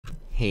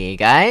Hey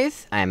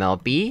guys, I'm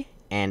LB,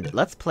 and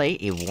let's play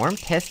a warm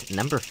test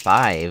number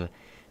 5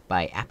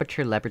 by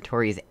Aperture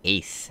Laboratories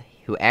A.C.E,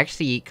 who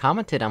actually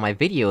commented on my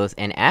videos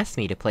and asked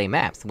me to play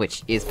maps,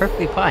 which is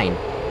perfectly fine.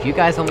 If you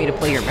guys want me to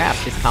play your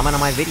maps, just comment on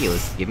my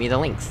videos, give me the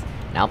links,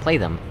 and I'll play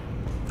them.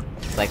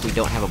 Looks like we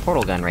don't have a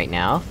portal gun right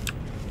now.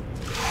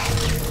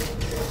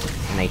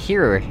 And I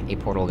hear a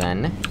portal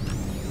gun.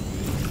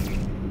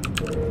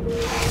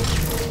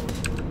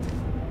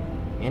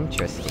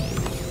 Interesting.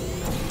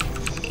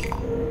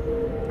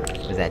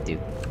 What does that do?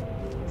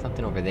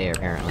 Something over there,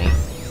 apparently.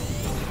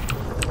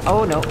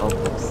 Oh no, oh,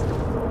 oops.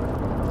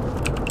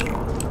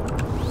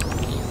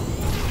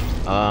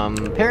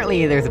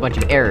 Apparently there's a bunch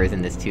of errors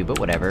in this too, but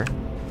whatever.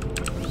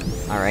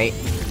 Alright,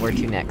 where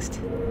to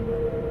next?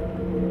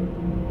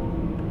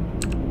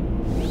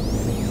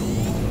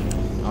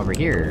 Over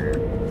here.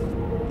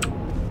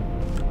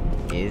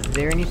 Is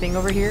there anything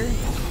over here?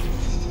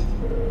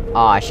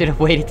 Aw, I should've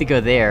waited to go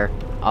there.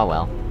 Oh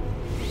well.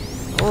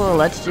 Well,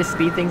 let's just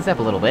speed things up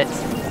a little bit.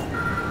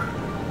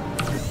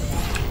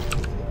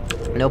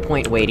 No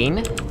point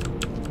waiting.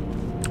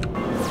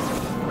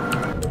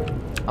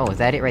 Oh, is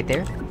that it right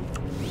there?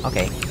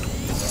 Okay.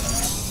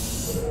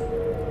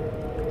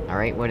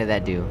 Alright, what did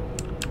that do?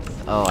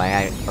 Oh,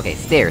 okay,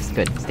 stairs,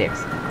 good, stairs.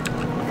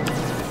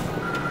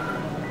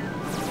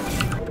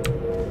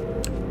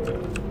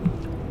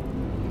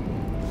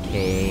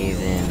 Okay,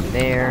 then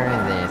there,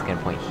 and then it's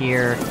gonna point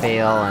here,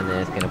 fail, and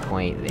then it's gonna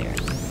point there.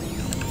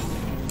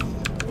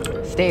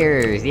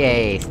 Stairs!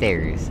 Yay,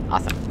 stairs.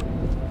 Awesome.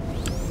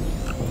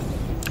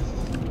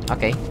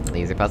 Okay,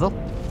 laser puzzle.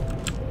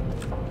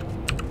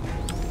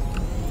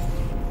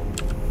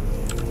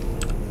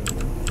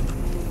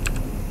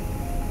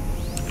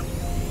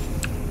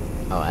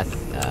 Oh, that's,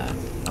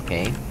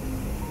 okay.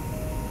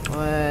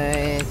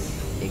 What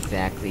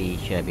exactly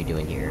should I be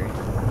doing here?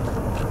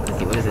 Let's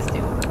see, what does this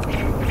do?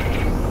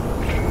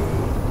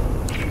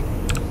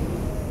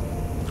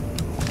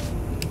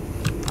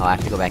 Oh, I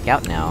have to go back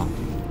out now.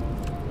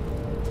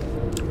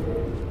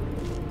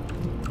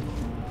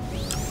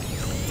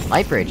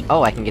 Light bridge!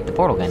 Oh, I can get the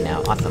portal gun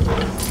now, awesome.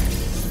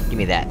 Give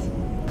me that.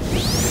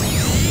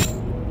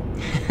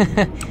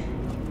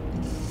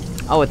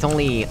 Oh, it's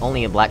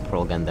only a black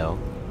portal gun, though.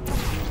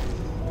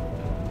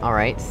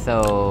 Alright,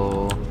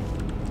 so...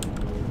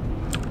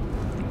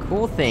 the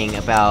cool thing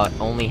about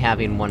only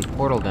having one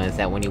portal gun is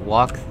that when you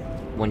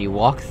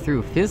walk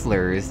through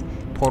fizzlers,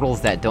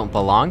 portals that don't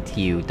belong to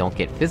you don't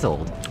get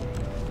fizzled.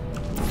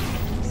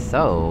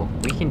 So,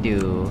 we can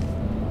do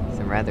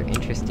some rather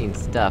interesting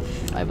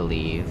stuff, I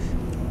believe.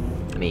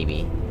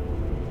 Maybe.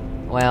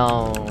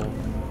 Well...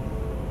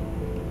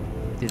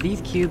 do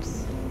these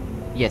cubes...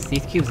 yes,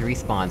 these cubes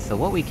respawn, so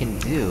what we can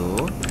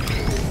do...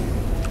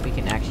 we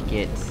can actually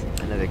get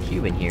another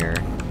cube in here.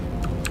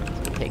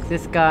 Take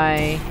this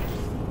guy...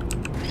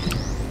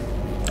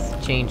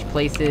 let's change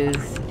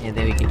places, and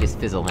then we can just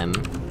fizzle him.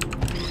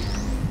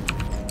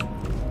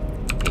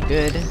 Okay,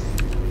 good.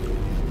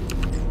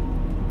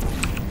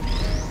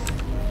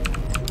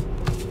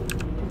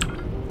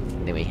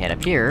 Then we head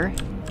up here.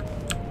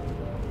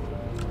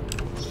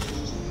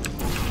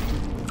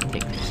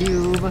 Take the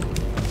cube.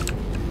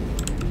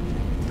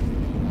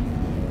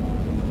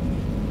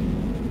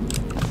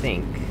 I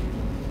think...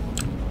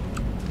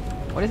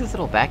 what is this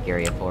little back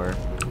area for?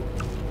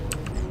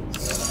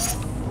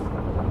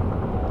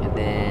 And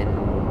then...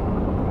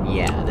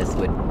 yeah, this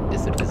would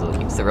fizzle the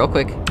cube. So real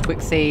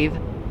quick save,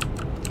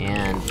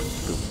 and...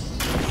 boop.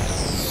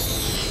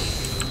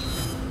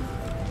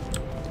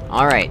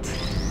 Alright.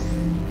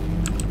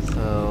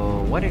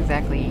 So... what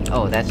exactly...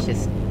 oh, that's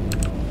just...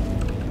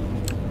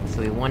 so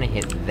we wanna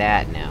hit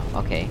that now,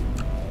 okay.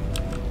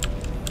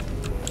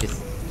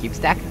 Just... cube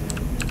stack?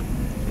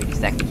 Can we just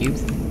stack the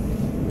cubes?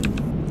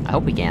 I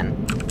hope we can.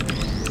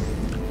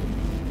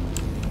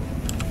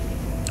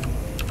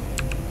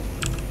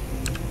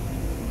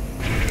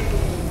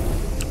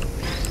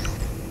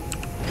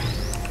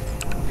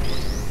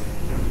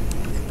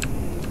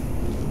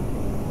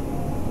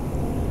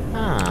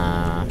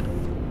 Huh...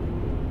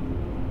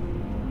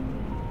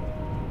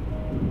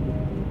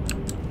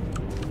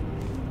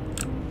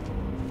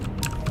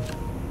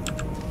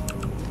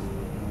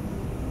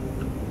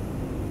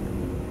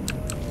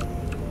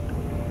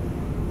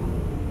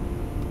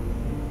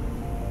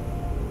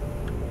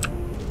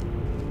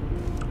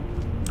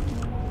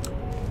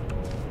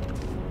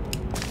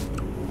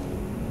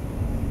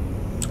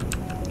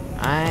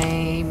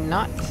 I'm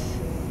not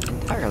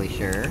entirely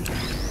sure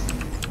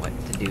what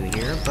to do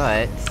here,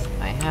 but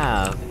I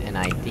have an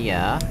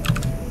idea.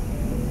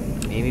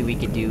 Maybe we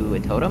could do a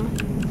totem?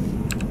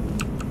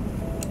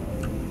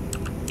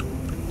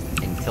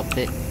 And tilt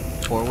it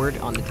forward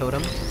on the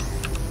totem?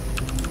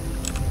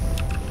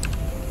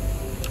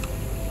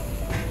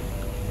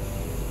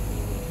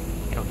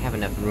 I don't have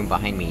enough room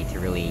behind me to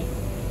really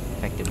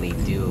effectively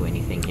do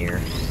anything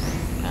here.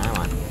 Come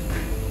on.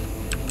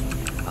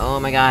 Oh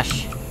my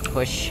gosh!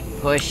 Push,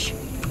 push!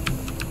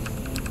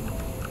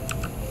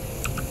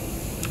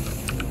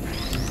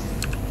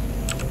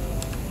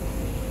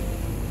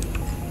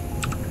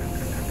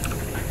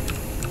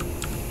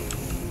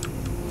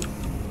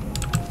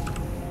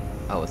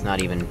 Oh, it's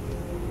not even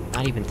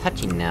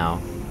touching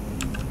now.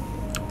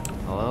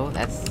 Oh,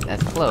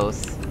 that's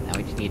close. Now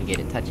we just need to get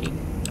it touching.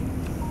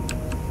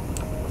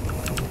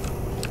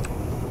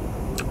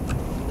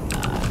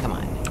 Come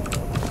on.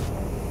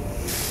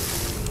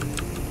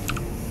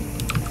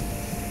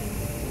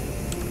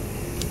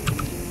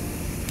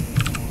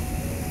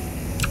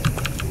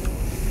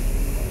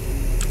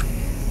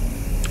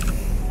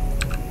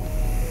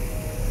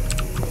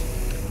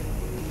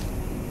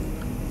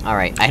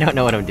 Alright, I don't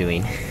know what I'm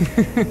doing.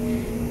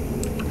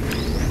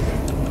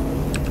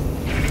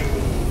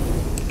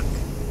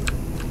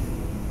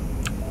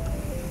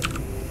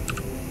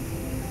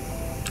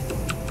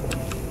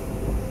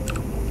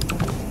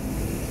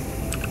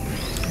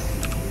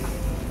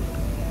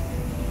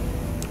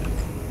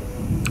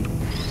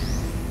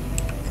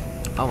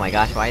 Oh my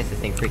gosh, why is this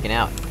thing freaking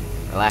out?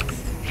 Relax.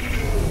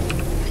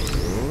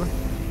 Ooh,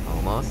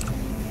 almost.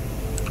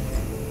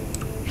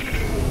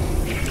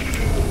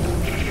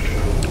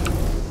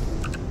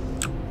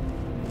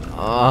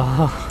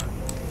 Oh,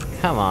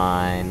 come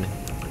on.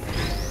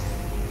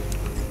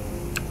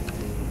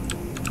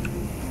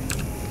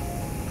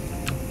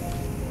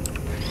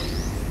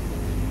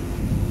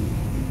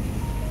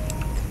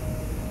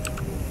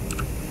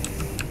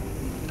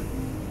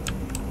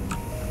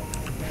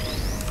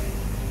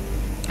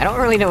 I don't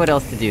really know what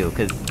else to do,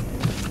 cause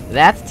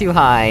that's too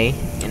high,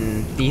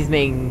 and these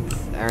things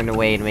are in a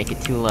way to make it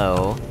too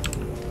low.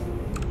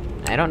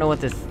 I don't know what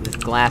this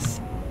glass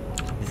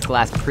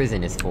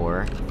prison is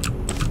for.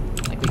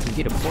 Like, we can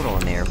get a portal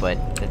in there, but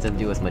that doesn't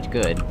do us much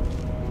good.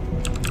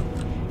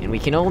 And we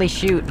can only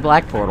shoot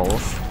black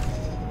portals.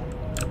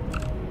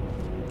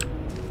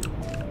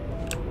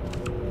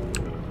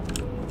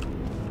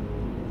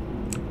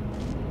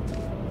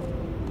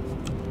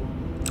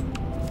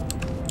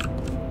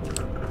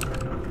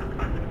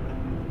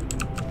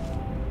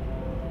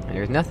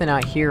 There's nothing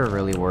out here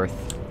really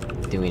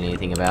worth doing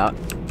anything about.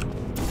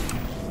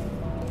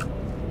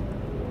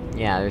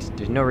 Yeah, there's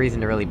no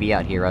reason to really be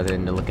out here other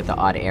than to look at the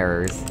odd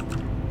errors.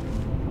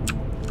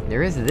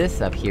 There is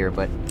this up here,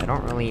 but I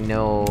don't really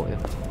know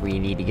if we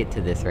need to get to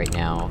this right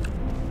now.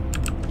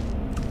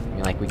 I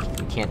mean, like, we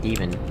can't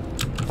even...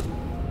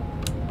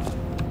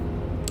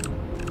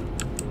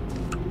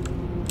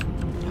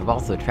 I've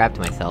also trapped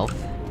myself.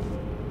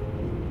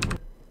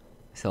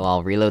 So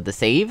I'll reload the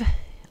save,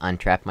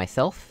 untrap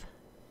myself.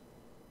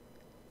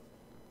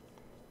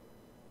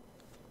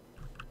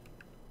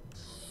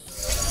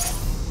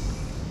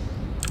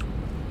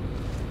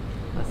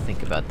 Let's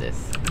think about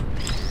this.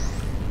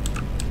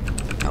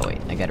 Oh wait,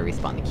 I gotta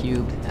respawn the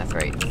cube, that's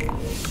right.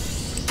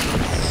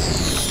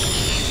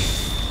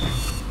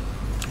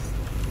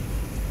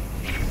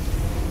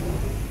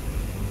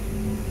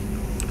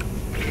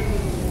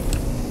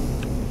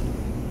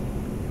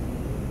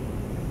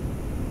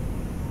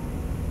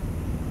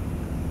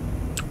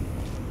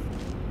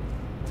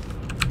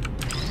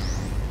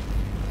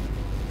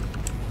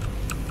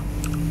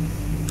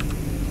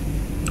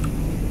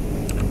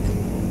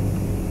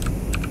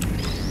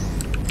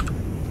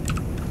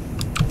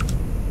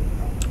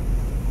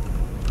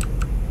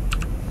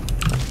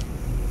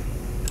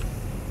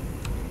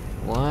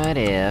 What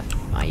if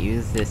I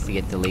use this to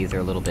get the laser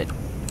a little bit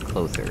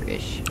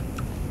closer-ish?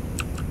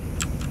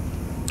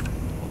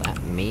 Will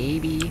that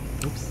maybe...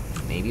 oops,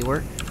 maybe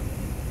work?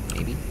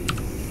 Maybe?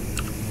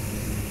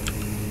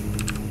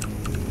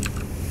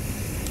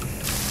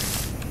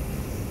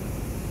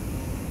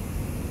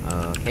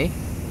 Okay.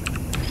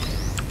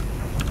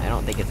 I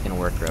don't think it's gonna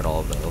work at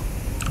all, though.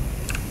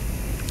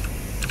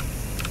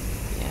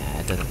 Yeah,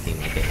 it doesn't seem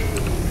like it.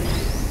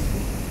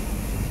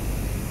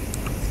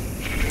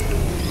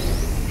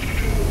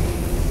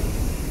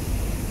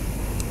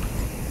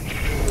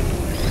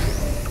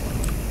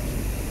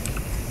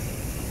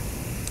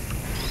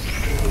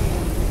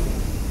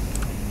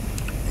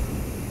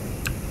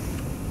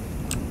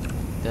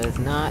 Does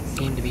not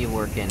seem to be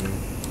working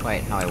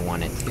quite how I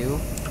want it to.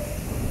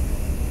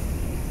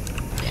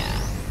 Yeah.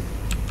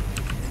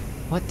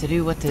 What to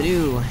do, what to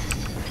do?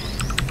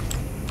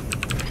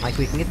 Like,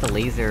 we can get the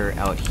laser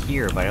out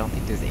here, but I don't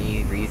think there's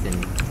any reason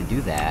to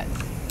do that.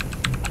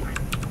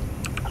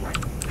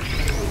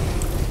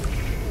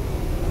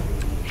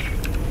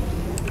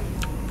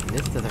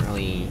 This doesn't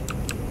really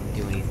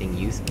do anything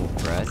useful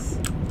for us.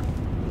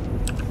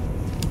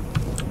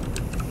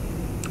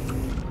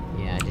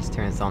 Yeah, it just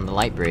turns on the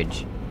light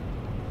bridge.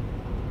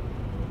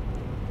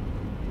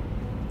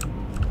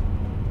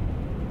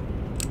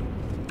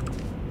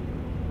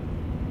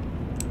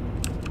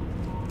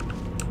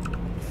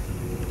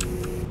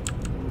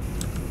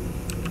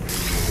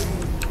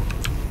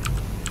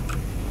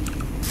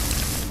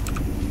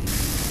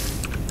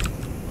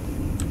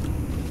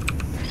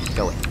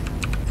 Go away.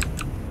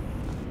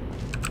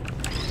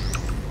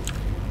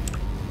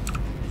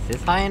 Is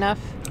this high enough?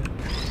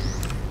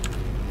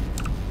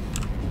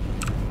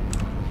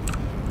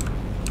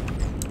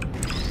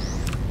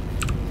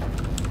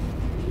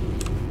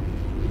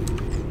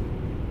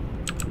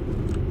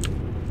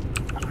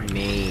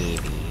 Maybe.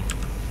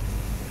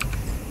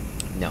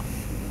 No.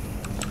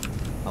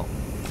 Oh,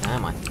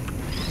 come on.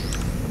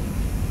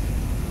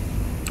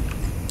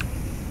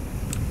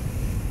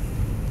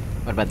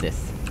 What about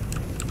this?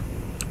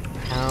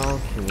 How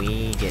can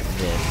we get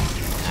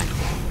this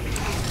active?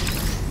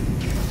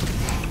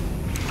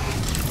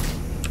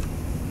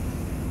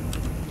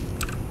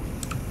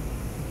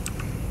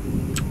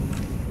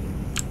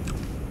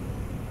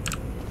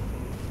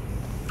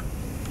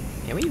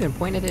 Can we even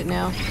point at it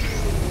now?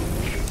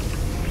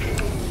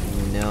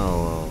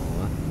 No.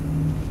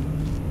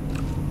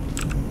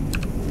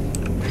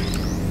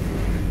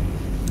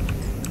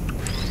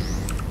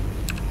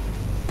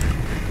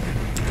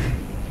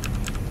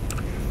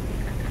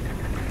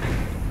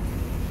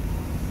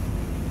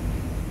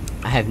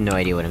 I have no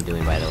idea what I'm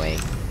doing, by the way.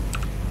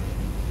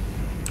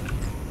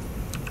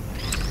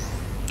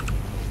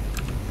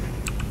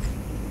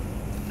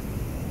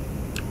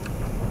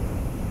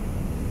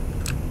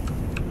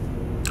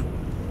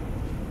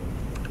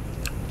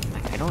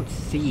 I don't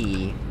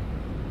see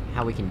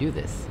how we can do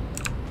this.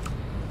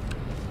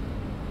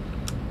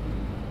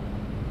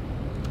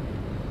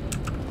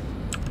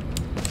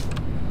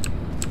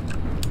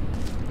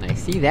 And I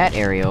see that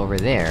area over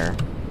there,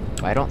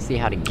 but I don't see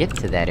how to get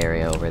to that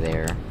area over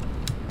there.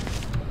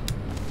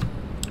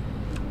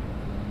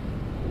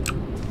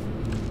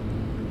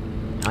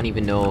 I don't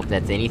even know if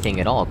that's anything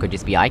at all, it could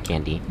just be eye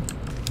candy.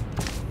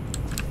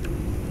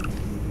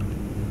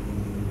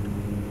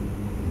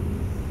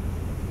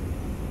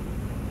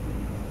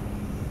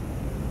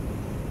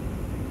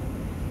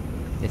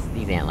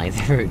 These antlines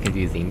are very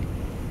confusing.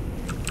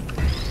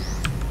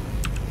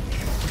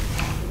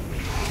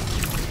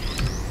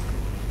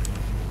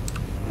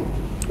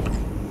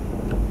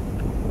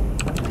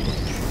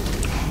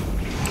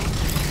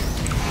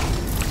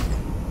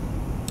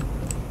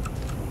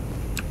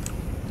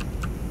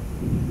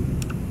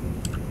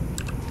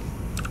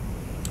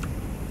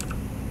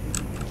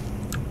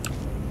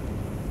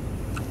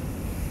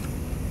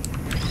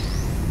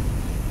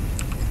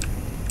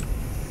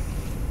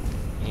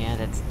 Yeah,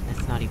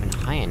 that's not even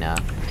high enough.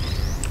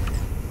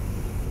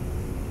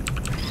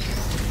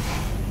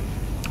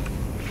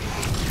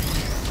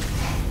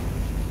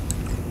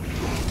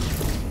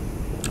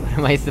 What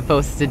am I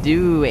supposed to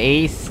do,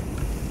 Ace?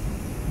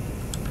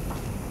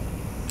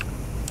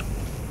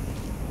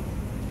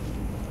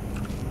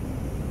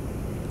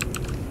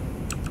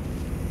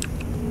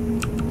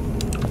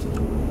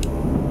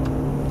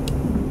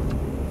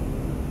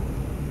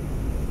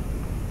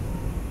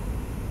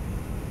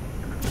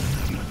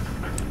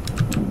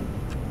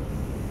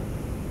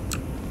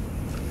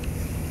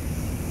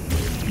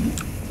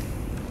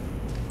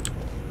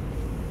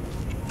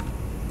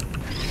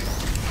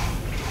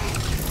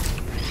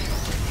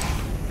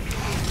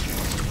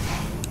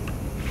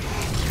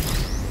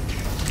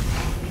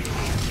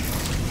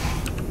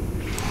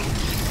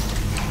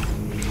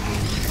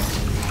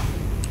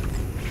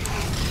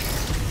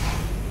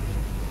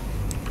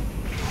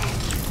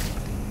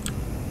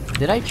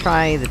 Did I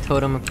try the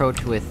totem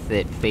approach with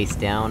it face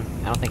down?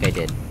 I don't think I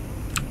did.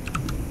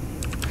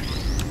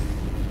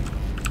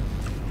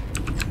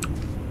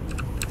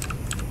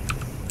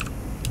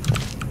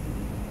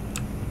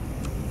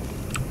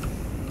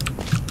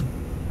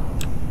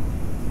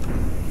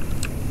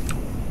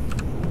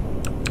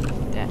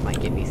 That might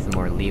give me some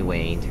more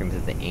leeway in terms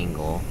of the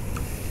angle.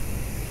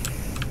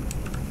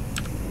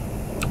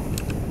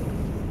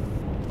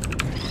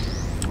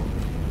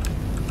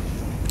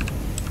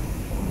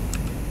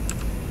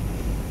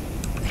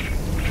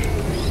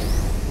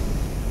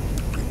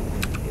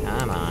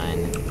 Come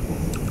on.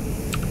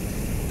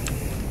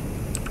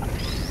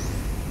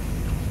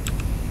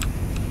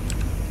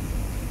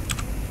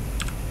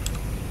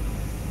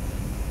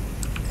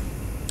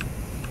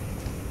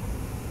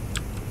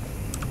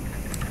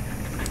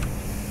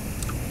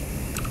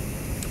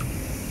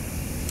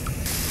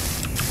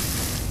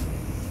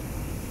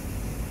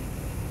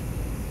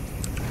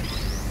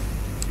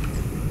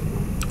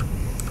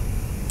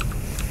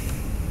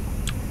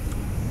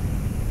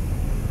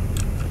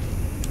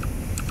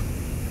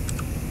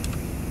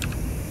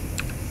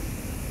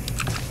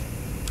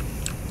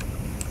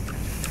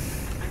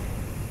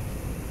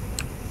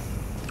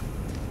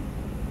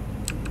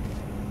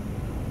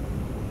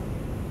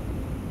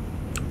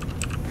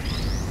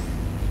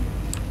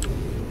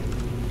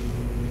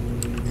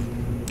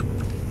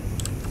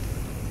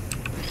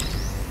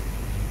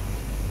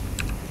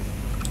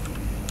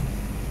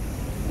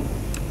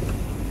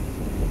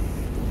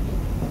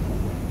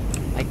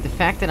 Like, the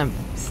fact that I'm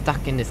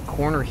stuck in this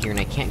corner here and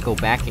I can't go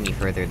back any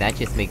further, that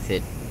just makes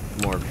it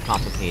more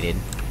complicated.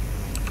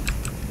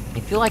 I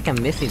feel like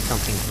I'm missing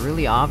something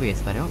really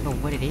obvious, but I don't know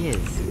what it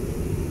is.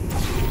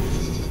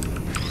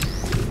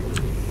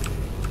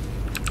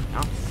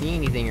 I don't see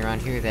anything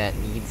around here that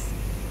needs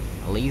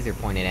a laser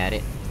pointed at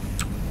it.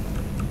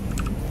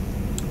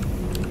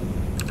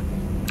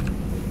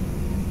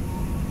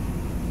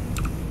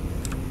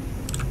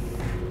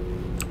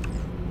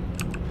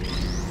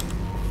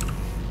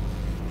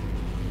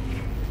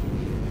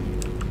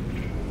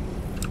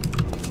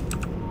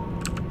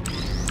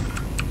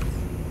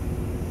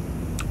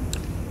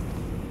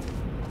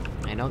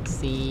 I don't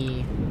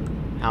see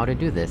how to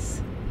do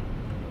this.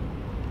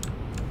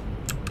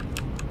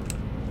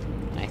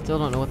 I still still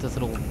don't know what this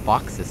little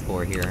box is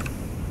for here.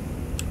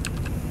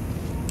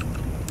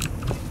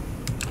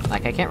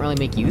 Like, I can't really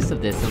make use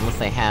of this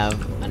unless I have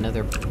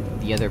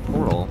the other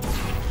portal.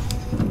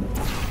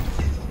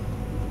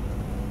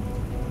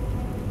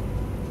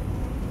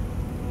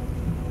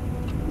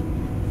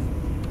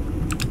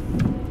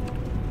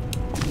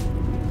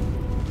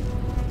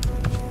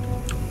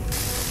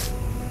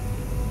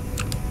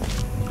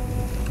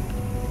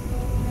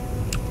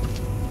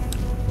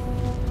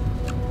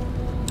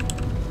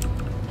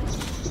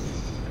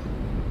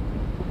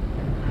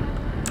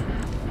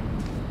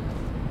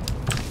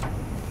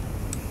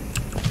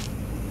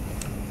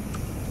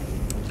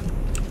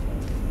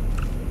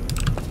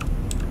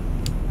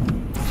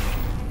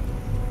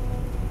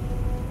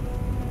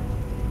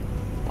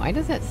 Why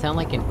does that sound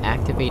like an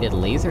activated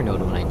laser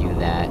node when I do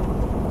that?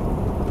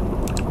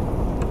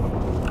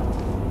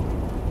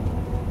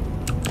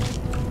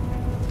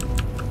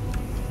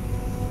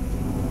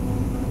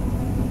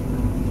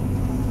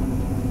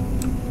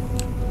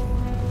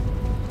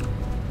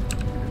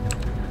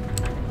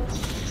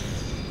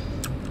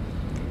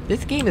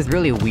 This game is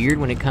really weird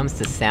when it comes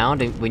to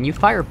sound, and when you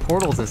fire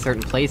portals in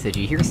certain places,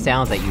 you hear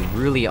sounds that you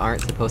really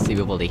aren't supposed to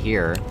be able to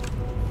hear.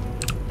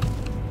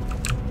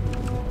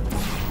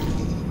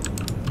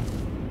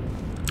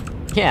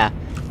 Yeah,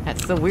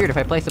 that's so weird. If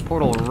I place a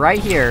portal right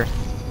here,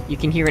 you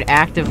can hear an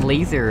active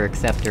laser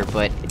acceptor,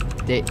 but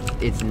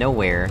it's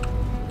nowhere.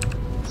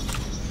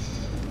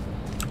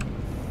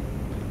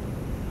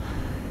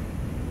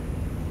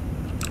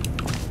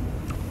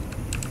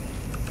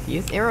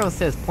 This arrow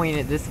says point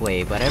it this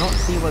way, but I don't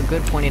see what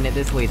good pointing it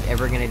this way is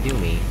ever gonna do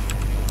me.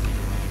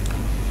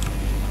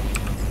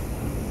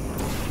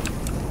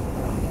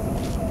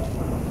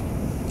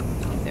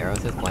 This arrow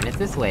says point it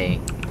this way.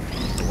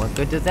 So what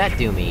good does that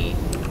do me?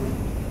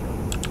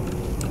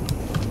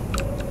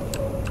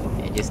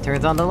 It just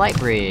turns on the light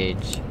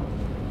bridge.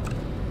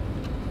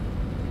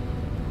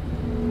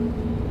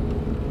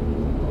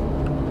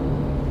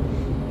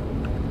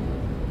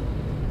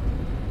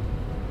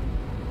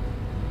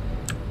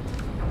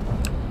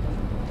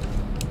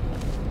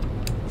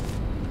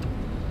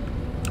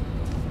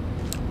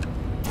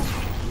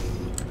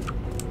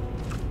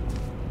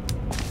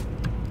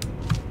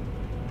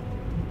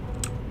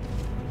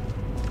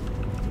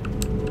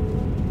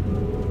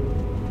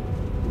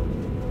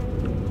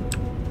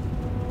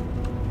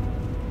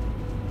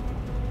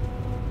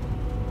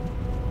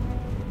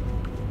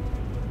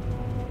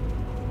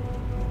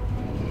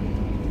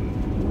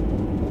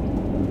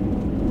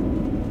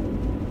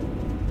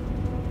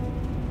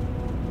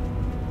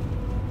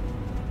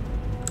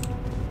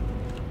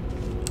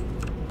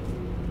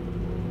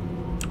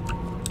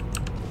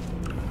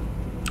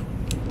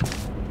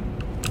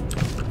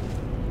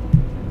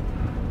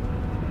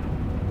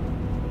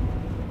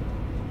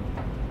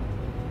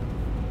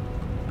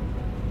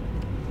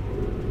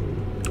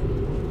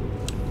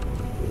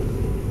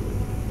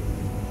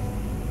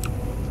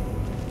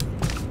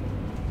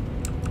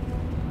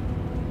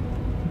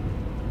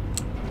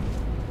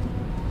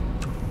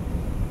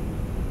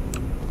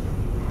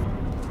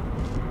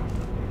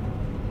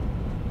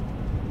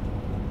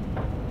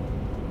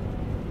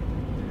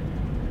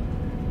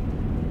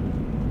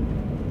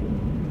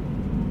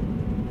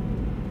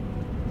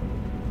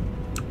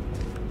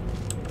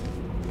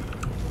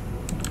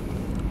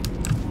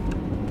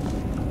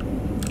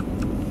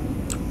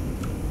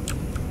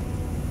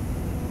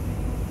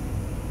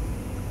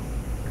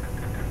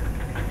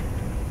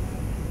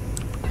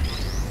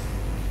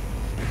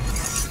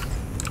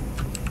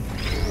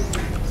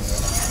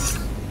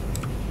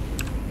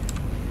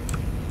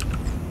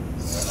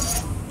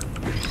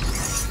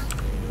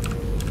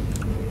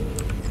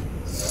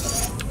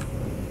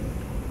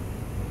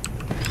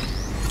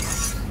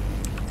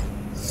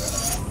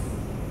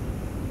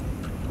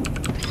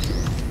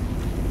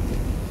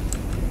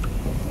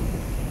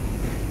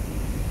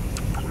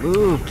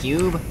 Move,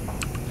 cube!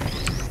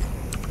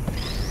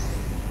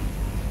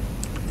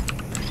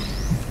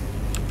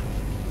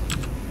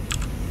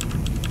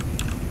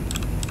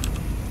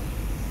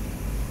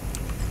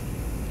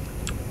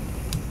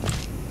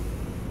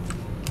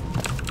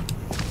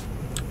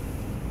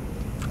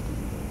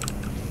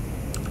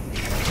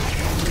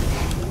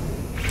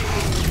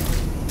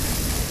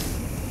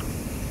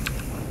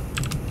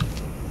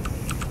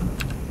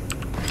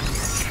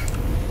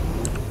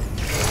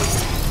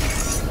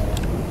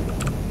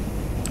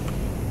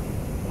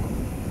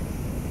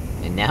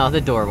 Now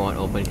the door won't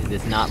open because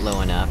it's not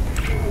low enough.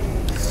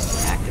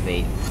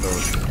 Activate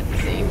both at the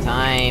same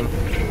time.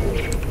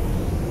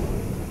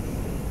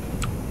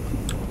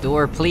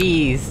 Door,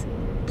 please!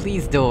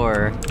 Please,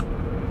 door!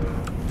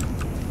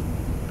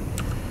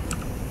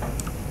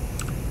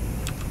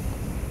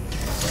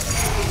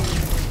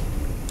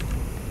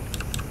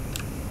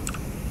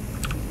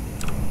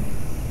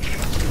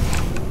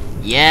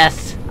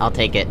 Yes! I'll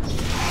take it.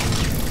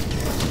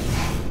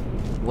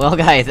 Well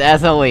guys,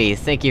 as always,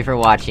 thank you for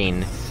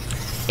watching.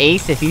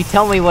 Ace, if you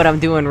tell me what I'm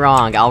doing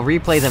wrong, I'll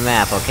replay the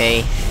map,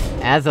 okay?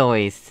 As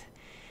always,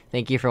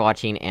 thank you for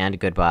watching, and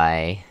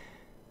goodbye.